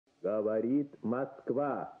Говорит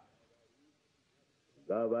Москва.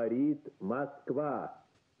 Говорит Москва.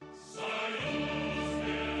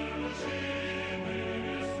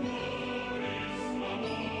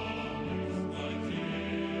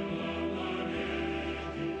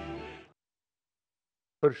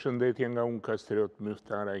 Përshëndetje nga unë Kastriot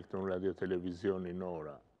Myftaraj këtu në radio televizionin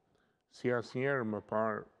Ora. Si asnjëherë më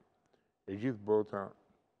parë, e gjithë bota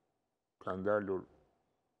ka ndalur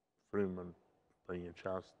frymën për një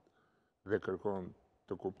çast dhe kërkon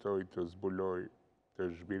të kuptoj, të zbuloj,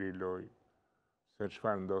 të zhbiriloj se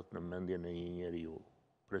çfarë ndodh në mendjen e një njeriu,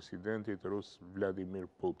 presidentit rus Vladimir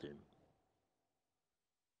Putin.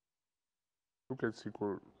 Duket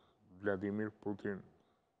sikur Vladimir Putin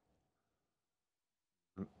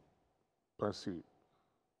pasi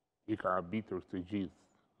i ka habitur të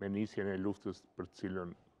gjithë me nisjen e luftës për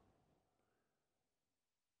cilën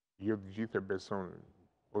jo të gjithë e besonin,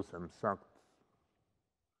 ose më saktë,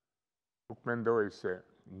 nuk mendoj se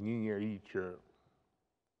një njeri që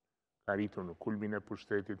ka arritur në kulmin e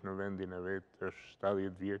pushtetit në vendin e vet është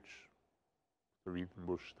 70 vjeç, këtë vit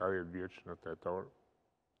mbush 70 vjeç në tetor,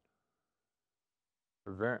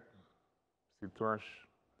 dhe si thua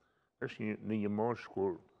është në një moshë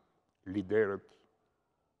kur liderët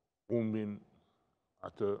humbin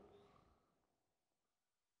atë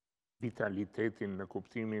vitalitetin në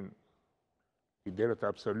kuptimin liderët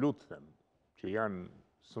absolut, them, që janë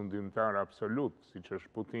sundimtar absolut, siç është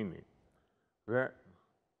Putini, dhe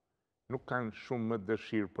nuk kanë shumë më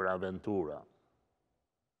dëshirë për aventura.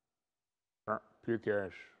 Pra, pyetja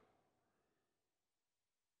është,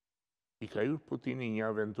 i ka hyrë Putini një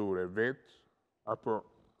aventurë vet, apo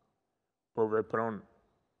po vepron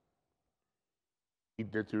i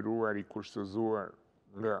detyruar, i kushtëzuar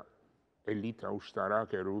nga elita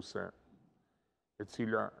ushtarake ruse, e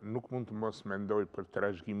cila nuk mund të mos mendoj për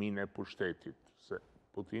trashëgiminë e pushtetit, se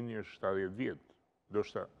Putini është 70 vjet,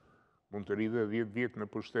 ndoshta mund të rridhe 10 vjet në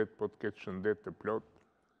pushtet, po të ketë shëndet të plot,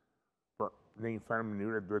 po në një farë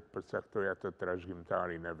mënyrë duhet të përcaktoj atë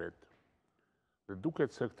trashëgimtarin e vet. Dhe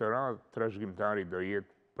duket se këtë radhë trashëgimtari do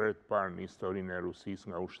jetë për të parë në historinë e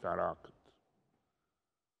Rusisë nga ushtarakët.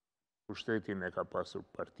 Pushtetin e ka pasur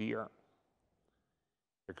partia,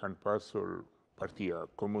 e kanë pasur partia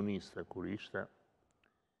komuniste kur ishte,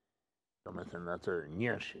 do me thënë atë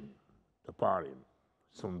njëshin, të parin,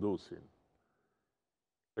 sundusin,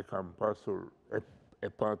 e kanë pasur e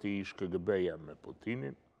pati ish KGB-ja me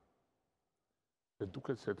Putinin, dhe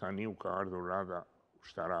duket se tani u ka ardhur rada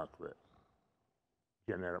ushtarakëve,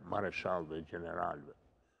 mareshallëve, generalëve.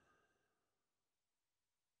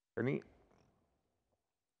 Tani,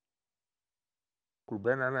 kur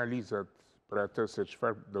bën analizat për atë se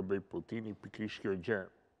çfarë do bëj Putini, pikërisht kjo gjë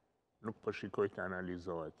nuk po shikoj të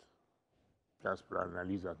analizohet. Flas për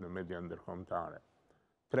analizat në media ndërkombëtare.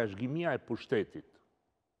 Trashëgimia e pushtetit.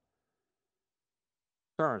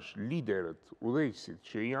 Tash liderët, udhëheqësit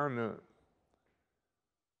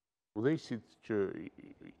që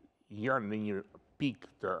janë në një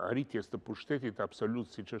pikë të arritjes të pushtetit absolut,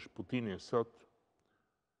 siç është Putini sot,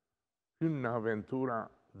 hynë në aventura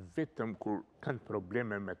vetëm kur kanë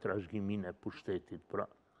probleme me trashëgiminë e pushtetit, pra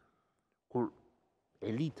kur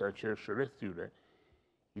elita që është rreth tyre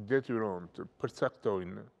i detyron të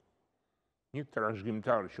përcaktojnë një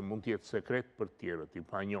trashëgimtar që mund të jetë sekret për të tjerët, i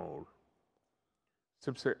panjohur.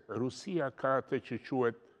 Sepse Rusia ka atë që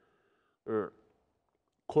quhet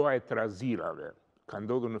koha e trazirave. Ka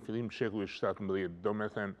ndodhur në fillim të shekullit 17, do me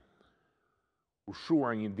thënë, u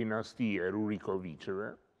shua një dinasti e Rurikovićeve,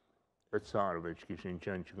 e carëve që kishin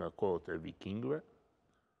qenë që nga kohët e vikingëve,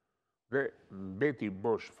 dhe mbeti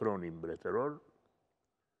bosh froni mbretëror,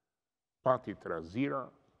 pati trazira,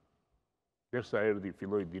 derisa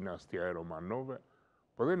filloi dinastia e Romanove,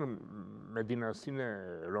 po dhe me dinastinë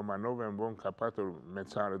e Romanove në vonë ka patur me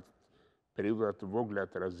carët periudat të vogla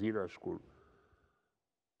trazirash kur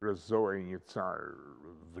rrëzohej një car,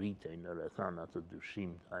 vritej në rrethana të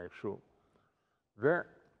dyshimta e kështu. Dhe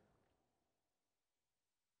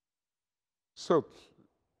sot,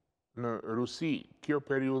 në Rusi, kjo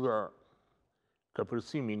periudha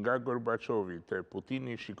kapërcimi nga Gorbaçovi te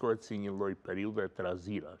Putini shikohet si një lloj periudhe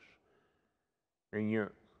trazirash. Me një,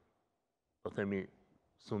 po themi,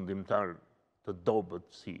 sundimtar të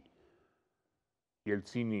dobët si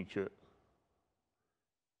Jelcini që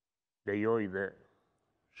lejoi dhe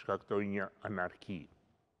shkaktoi një anarki.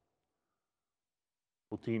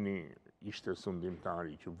 Putini ishte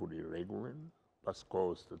sundimtari që vuri rregullin pas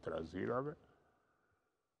kohës të trazirave,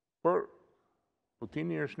 por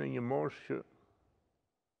Putini është në një moshë që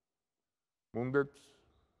mundet,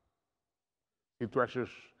 si thua,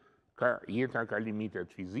 jeta ka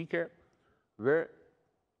limitet fizike dhe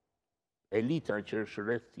elita që është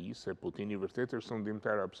rreth tij, se Putini vërtet është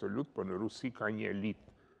sundimtar absolut, por në Rusi ka një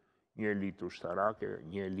elitë ushtarake,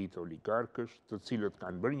 një elitë oligarkësh, të cilët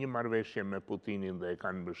kanë bërë një marrëveshje me Putinin dhe e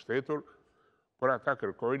kanë mbështetur, por ata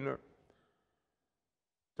kërkojnë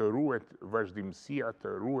të ruhet vazhdimësia,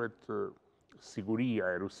 të ruhet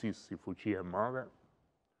siguria e Rusisë si fuqi e madhe.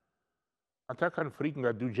 Ata kanë frikë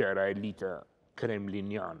nga dy gjëra, elita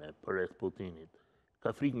kremliniane përreth Putinit.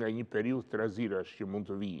 Ka frikë nga një periudhë trazirash që mund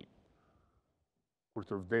të vijë kur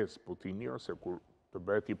të vdes Putini ose kur të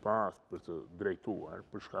bëhet i paaftë për të drejtuar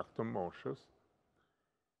për shkak të moshës.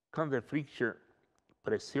 Kanë dhe frikë që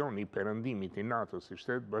presioni i perëndimit i NATO-s, i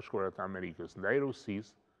Shtetit Bashkuar të Amerikës ndaj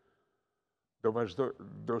Rusisë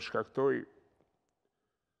do shkaktoj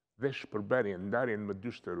dhe shpërberjen, ndarjen më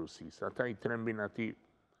dysh të Rusisë. Ata i trembin atij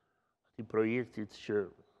projektit që,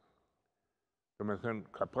 domethënë,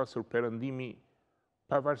 ka pasur perëndimi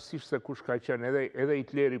pavarësisht se kush ka qenë, edhe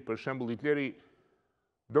Hitleri, për shembull, Hitleri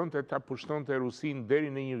donte ta pushtonte Rusinë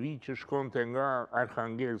deri në një vijë që shkonte nga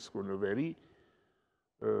Arkhangelsku në veri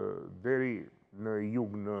deri në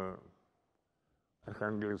jug në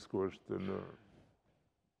Arkhangelsku është në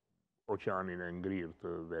oqeanin e ngrirë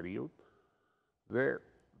të veriut dhe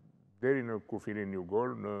deri në kufirin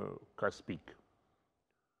jugor në Kaspik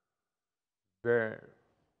dhe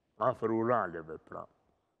afër Uraleve, pra.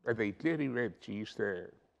 Edhe Hitleri vetë, që ishte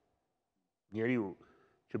njeriu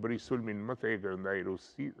që bëri sulmin më të egër ndaj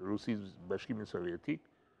Rusisë, Bashkimit Sovjetik,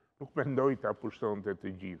 nuk mendoi ta pushtonte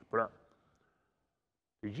të gjithë. Pra,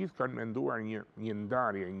 të gjithë kanë menduar një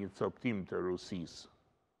ndarje, një coptim të Rusisë,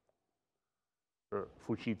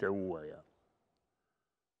 fuqitë e huaja.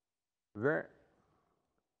 Dhe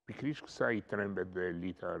pikërisht kësaj i trembet dhe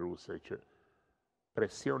elita ruse, që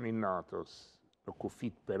presioni NATO-s në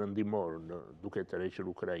kufit perëndimor, duke tërhequr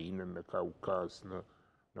Ukrainën, në Kaukaz,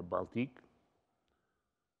 në Baltik,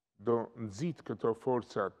 do nxit këto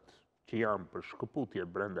forcat që janë për shkëputje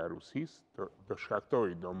brenda Rusisë, do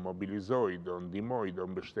shkaktoj, do mobilizoj, do ndihmoj, do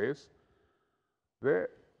mbështes, dhe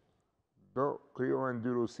do krijohen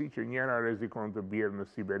dy Rusi që njëra rrezikon të bjerë në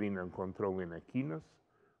Siberinë në kontrollin e Kinës,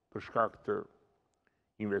 për shkak të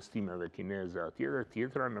investimeve kineze atje, dhe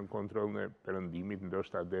tjetra në kontrollin e perëndimit,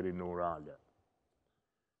 ndoshta deri në Urale,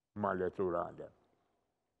 malet Urale.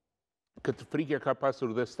 Këtë frikë ka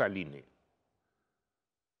pasur dhe Stalini.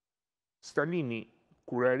 Stalini,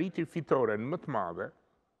 kur arriti fitoren më të madhe,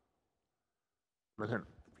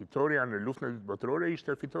 fitoria në luftën e dytë botërore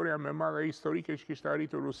ishte fitoria më e madhe historike që kishte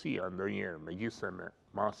arritur Rusia ndonjëherë, megjithëse me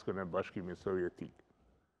maskën e Bashkimit Sovjetik.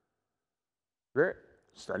 Dhe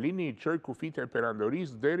Stalini i çoi kufijtë e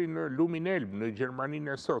perandorisë deri në lumin Elb, në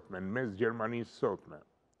Gjermaninë e sotme, në mes Gjermanisë sotme.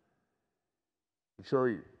 I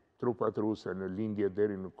çoi trupat ruse në lindje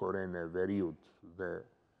deri në Korenë e Veriut dhe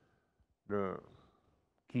në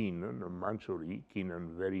Kinën, në Mançuri,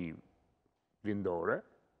 Kinën veri lindore,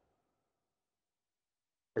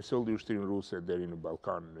 e solli ushtrinë ruse deri në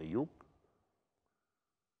Ballkan në jug,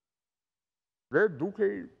 dhe duke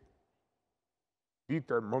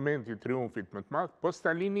ditë momenti i triumfit më të madh, po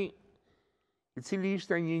Stalini, i cili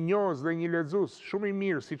ishte një njohës dhe një lexues shumë i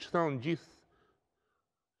mirë, siç thonë gjithë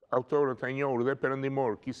autorët e njohur dhe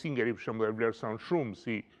perëndimor, Kissingeri për shembull e vlerëson shumë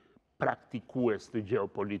si praktikues të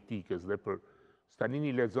gjeopolitikës, dhe për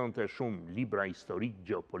Stalini lexonte shumë libra historik,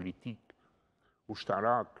 geopolitik,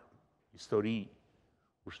 ushtarak, histori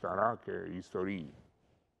ushtarake, histori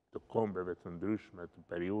të kombeve të ndryshme, të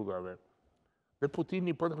periudhave. Dhe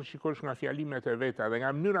Putini, po të shikosh nga fjalimet e veta dhe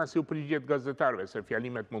nga mënyra si u përgjigjet gazetarëve, se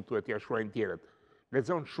fjalimet mund thuhet ja shkruajnë tjerët,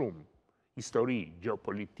 lexon shumë histori,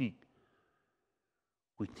 geopolitik,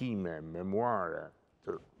 kujtime, memuare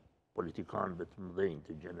të politikanëve të mëdhenj,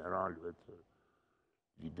 të generalëve, të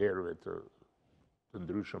liderëve të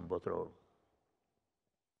ndryshëm botëror.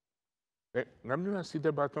 Dhe nga mënyra si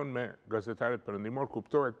debaton me gazetarët perëndimor,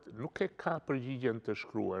 kuptohet nuk e ka përgjigjen të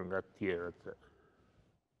shkruar nga të tjerët.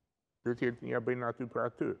 Dhe tjerët ja bëjnë aty për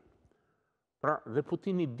aty. Pra, dhe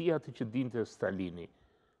Putini di atë që dinte Stalini.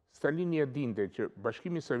 Stalini e dinte që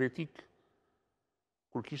Bashkimi Sovjetik,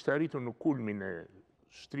 kur kishte arritur në kulmin e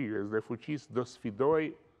shtrirjes dhe fuqisë, do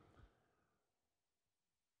sfidoj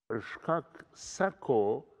për shkak sa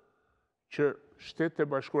kohë që Shtetet e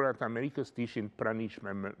Bashkuara të Amerikës të ishin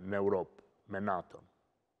pranishme në Europë, me NATO.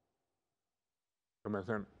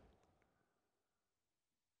 Domethënë,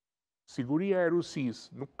 siguria e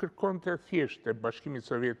Rusisë nuk kërkonte thjesht e Bashkimit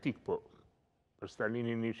Sovjetik, po për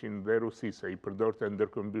Stalinin ishin dhe Rusisë, i përdorte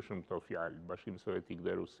ndërkëmbyshëm këto fjalë, Bashkimi Sovjetik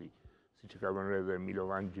dhe Rusi, siç e ka vënë re dhe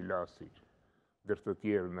Milovan Gjilasi, dhe të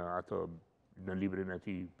tjerë në librin e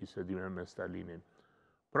tij Bisedime me Stalinin.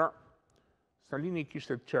 Pra, Stalini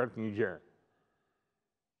kishte të qartë një gjë,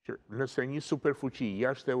 që nëse një superfuqi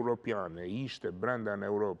jashtë europiane ishte brenda në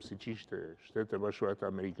Europë, siç ishte Shtetet e Bashkuara të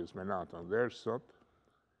Amerikës me NATO dhe është sot,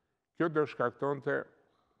 kjo do shkaktonte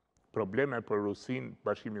probleme për Rusinë,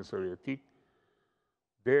 Bashkimin Sovjetik,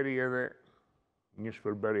 deri edhe një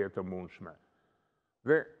shpërbërje të mundshme.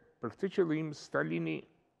 Dhe për këtë qëllim, Stalini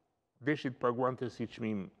deshi të paguante si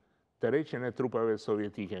çmim tërheqjen e trupave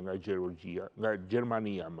sovjetike nga Gjermania, nga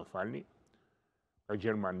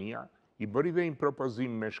Gjermania, i bëri dhe një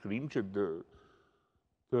propozim me shkrim që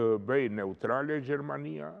të bëj neutrale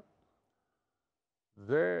Gjermania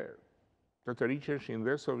dhe të tërhiqeshin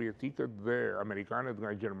dhe sovjetikët dhe amerikanët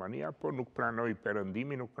nga Gjermania, po nuk pranoi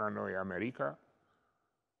perëndimi, nuk pranoi Amerika,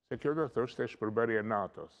 se kjo do thoshte shpërbërje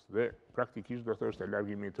NATO-s dhe praktikisht do thoshte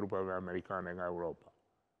largimi i trupave amerikane nga Europa.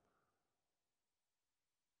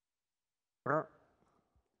 Pra,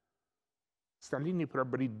 Stalini pra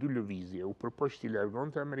bëri dy lëvizje, u përpoq t'i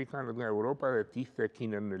largonte amerikanët nga Europa dhe t'ihte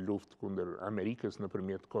Kinën në luftë kundër Amerikës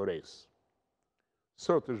nëpërmjet Koresë.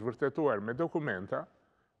 Sot është vërtetuar me dokumenta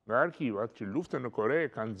nga arkivat që luftën në Kore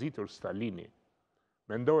e ka nxitur Stalini.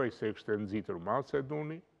 Mendoi se kishte nxitur Mao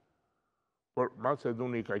Zedongi, por Mao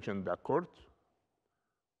Zedongi ka qenë dakord,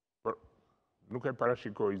 por nuk e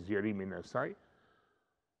parashikoi zgjerimin e saj.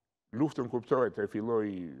 Luftën kuptohet e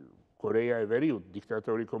filloi Koreja e Veriut,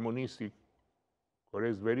 diktatori komunist i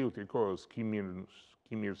Koresë Veriut i kohës Kim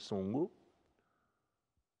Il-sungu,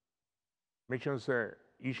 meqense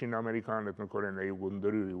ishin amerikanët në Korenë e Jugut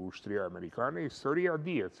ndryri ushtria amerikane, historia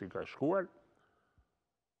dihet si ka shkuar.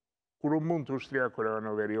 Kur u mund ushtria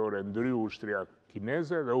koreano-veriore ndryi ushtria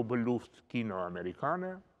kineze dhe u bë luftë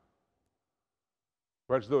kino-amerikane,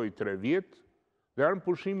 vazhdoi 3 vjet dhe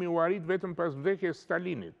armëpushimi u arrit vetëm pas vdekjes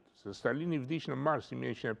Stalinit. Se Stalini vdiq në mars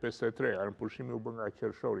 1953, armëpushimi u bë nga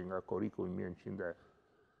qershori, nga koriku i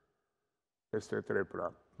 1953,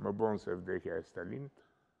 pra më bon se vdekja e Stalinit.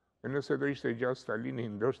 E nëse do ishte gjatë Stalini,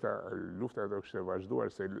 ndoshta lufta do kishte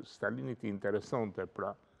vazhduar, se Stalinit i interesonte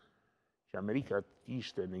pra që Amerika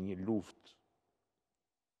ishte në një luftë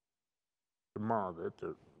të madhe,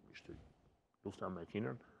 ishte lufta me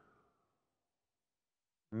Kinën,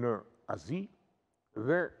 në Azi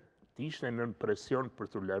dhe ishte në presion për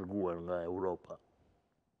të larguar nga Europa.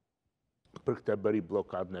 Për këtë bëri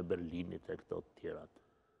blokadën e Berlinit e këto të tjerat.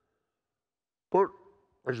 Por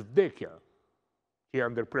është vdekja që ja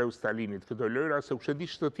ndërpreu Stalinit këto lojra, se u kishte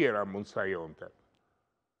ditë të tjera mund sa jonte.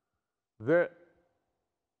 Dhe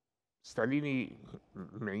Stalini,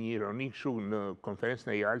 me një ironi kështu në konferencën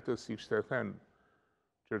e Jaltës, i kishte thënë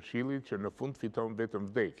Churchillit që në fund fiton vetëm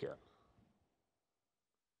vdekja.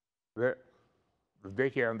 Dhe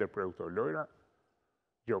vdekja ja ndërpreu këto lojra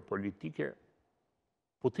geopolitike.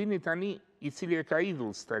 Putini tani, i cili e ka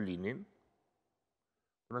idhull Stalinin,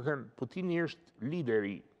 do të thënë, Putini është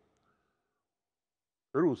lideri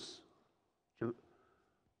rus që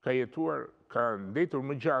ka jetuar, ka ndetur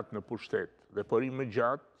më gjatë në pushtet dhe pori më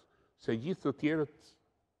gjatë se gjithë të tjerët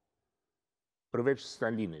përveç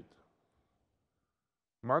Stalinit.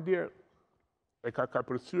 Madje e ka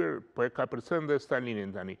kapërcyer, po e ka përcën dhe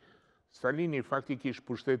Stalinin tani. Stalini faktikisht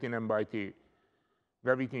pushtetin e mbajti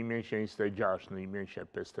nga viti 1926 në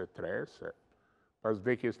 1953, se pas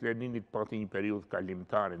vdekjes Leninit pati një periudhë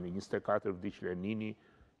kalimtare, në 24 vdiq Lenini,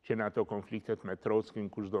 që në ato konfliktet me Trotskin,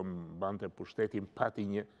 kush do mbante pushtetin, pati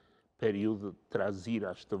një periudhë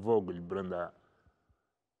trazirash të vogël brenda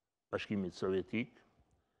Bashkimit Sovjetik,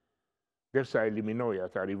 derisa eliminoi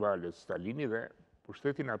ata rivalët Stalini dhe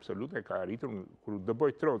pushtetin absolut e ka arritur kur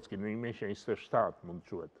dëboi Trotskin në 1927, mund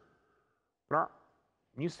të quhet. Pra,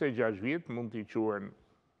 26 vjet mund t'i quhen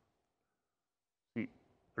si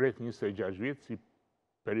rreth 26 vjet si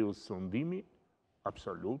periudhë sundimi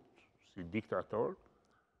absolut, si diktator.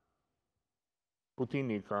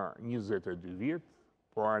 Putini ka 22 vjet,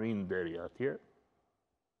 po arrin deri atje.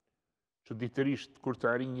 Çuditërisht kur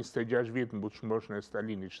të arrin 26 vjet në butshmëroshën e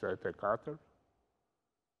Stalinit 74,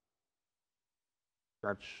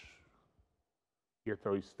 kaq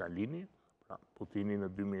jetoi Stalini. Putini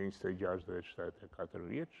në 2026 dhe 74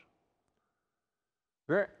 vjeç.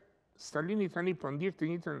 Dhe Stalini tani po ndjek të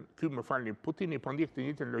njëjtën, Putini po ndjek të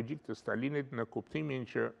njëjtën logjik të Stalinit në kuptimin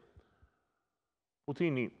që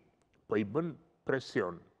Putini po i bën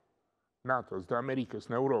presion NATO-s dhe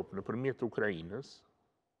Amerikës në Europë nëpërmjet Ukrainës,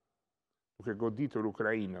 duke goditur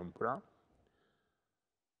Ukrainën pra,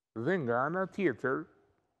 dhe nga ana tjetër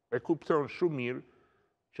e kupton shumë mirë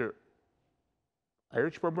që ajo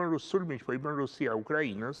që po bën sulmi që po i bën Rusia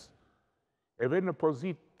Ukrainës, e vë në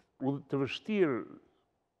pozitë të vështirë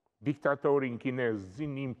diktatorin kinez Xi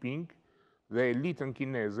Jinping dhe elitën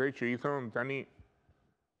kineze që i thonë tani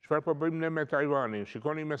çfarë po bëjmë ne me Taiwanin,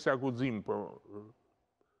 shikoni me sa guxim po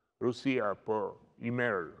Rusia po I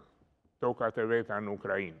merr tokat e veta në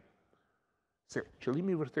Ukrainë. Se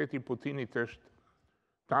qëllimi vërtet I Putinit është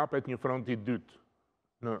të hapet një front I dytë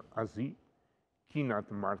në Azi, Kina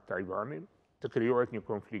të marrë Tajvanin, të krijohet një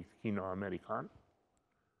konflikt kino-amerikan.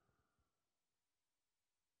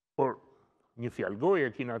 Por një fjalë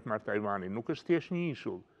goje Kina të marrë Tajvanin nuk është thjesht një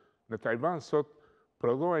ishull. Në Tajvan sot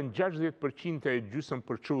prodhohen 60% e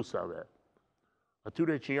gjysmëpërçuesave,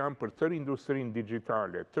 atyre që janë për tërë industrinë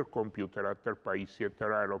digjitale, tërë kompjuterat, tërë pajisjet,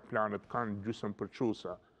 tërë aeroplanet kanë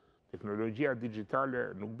gjysmëpërçuesa. Teknologjia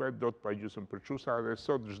digjitale nuk bëhet dot pa gjysmëpërçuesa dhe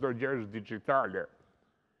sot çdo gjë është digjitale.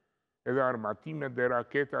 Edhe armatimet, dhe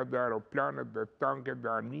raketat, dhe aeroplanet, dhe tanket,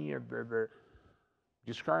 dhe anijet, dhe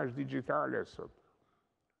gjithçka është digjitale sot.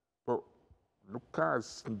 Po nuk ka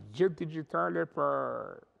gjë digjitale pa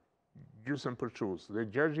gjysmëpërçues. Dhe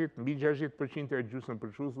mbi 60% e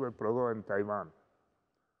gjysmëpërçuesve prodhohen në Tajvan.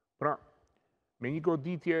 Pra, me një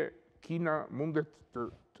goditje, Kina mundet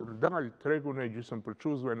të ndalë tregun e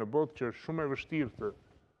gjysmëpërçuesve në botë që është shumë e vështirë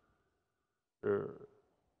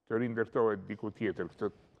të rindërtohet diku tjetër.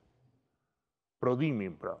 Këtë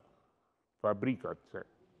prodhimin, pra, fabrikat, se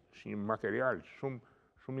është një material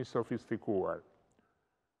shumë I sofistikuar.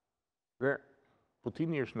 Dhe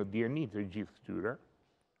Putini është në dieni të gjithë këtyre,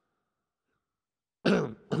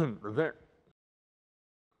 dhe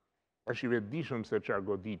është I vetëdijshëm se çfarë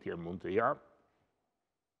goditje mund të japë,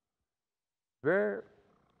 dhe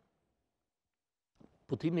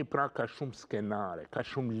Putini pra ka shumë skenare, ka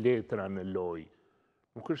shumë letra në lojë.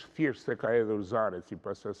 Nuk është thjesht se ka hedhur zare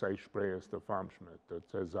sipas asaj shprehjes të famshme të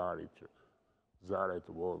Cezarit që zaret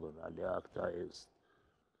vodhën, aleacta est.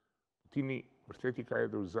 Putini vërtet I ka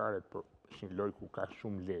hedhur zaret, por është një lojë ku ka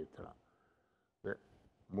shumë letra dhe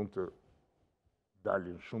mund të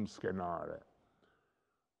dalin shumë skenare.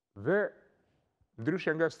 Dhe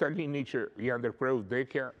ndryshe nga Stalini që I ndërpreu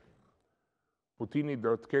vdekja, Putini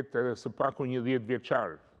do të ketë edhe së paku një 10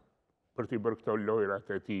 vjeçar për t'i bërë këto lojrat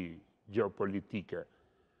e tij gjeopolitike,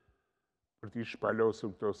 për t'i shpalosur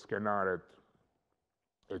këto skenaret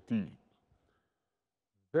e tij.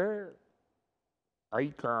 Dhe ai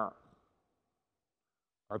ka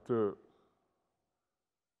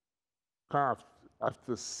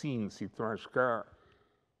aftësinë, si thash,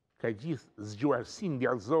 ka gjithë zgjuarsinë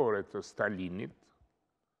djallëzore të Stalinit,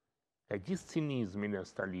 ka gjithë cinizmin e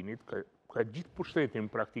Stalinit, ka gjithë pushtetin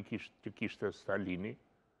praktikisht që kishte Stalini,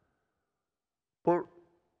 por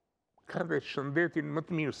ka dhe shëndetin më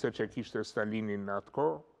të mirë se që kishte Stalini në atë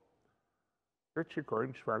kohë, dhe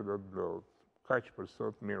shikojmë çfarë do të ndodhë. Kaq për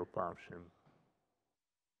sot, mirupafshim.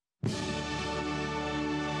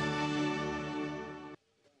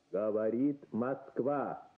 Говорит Москва.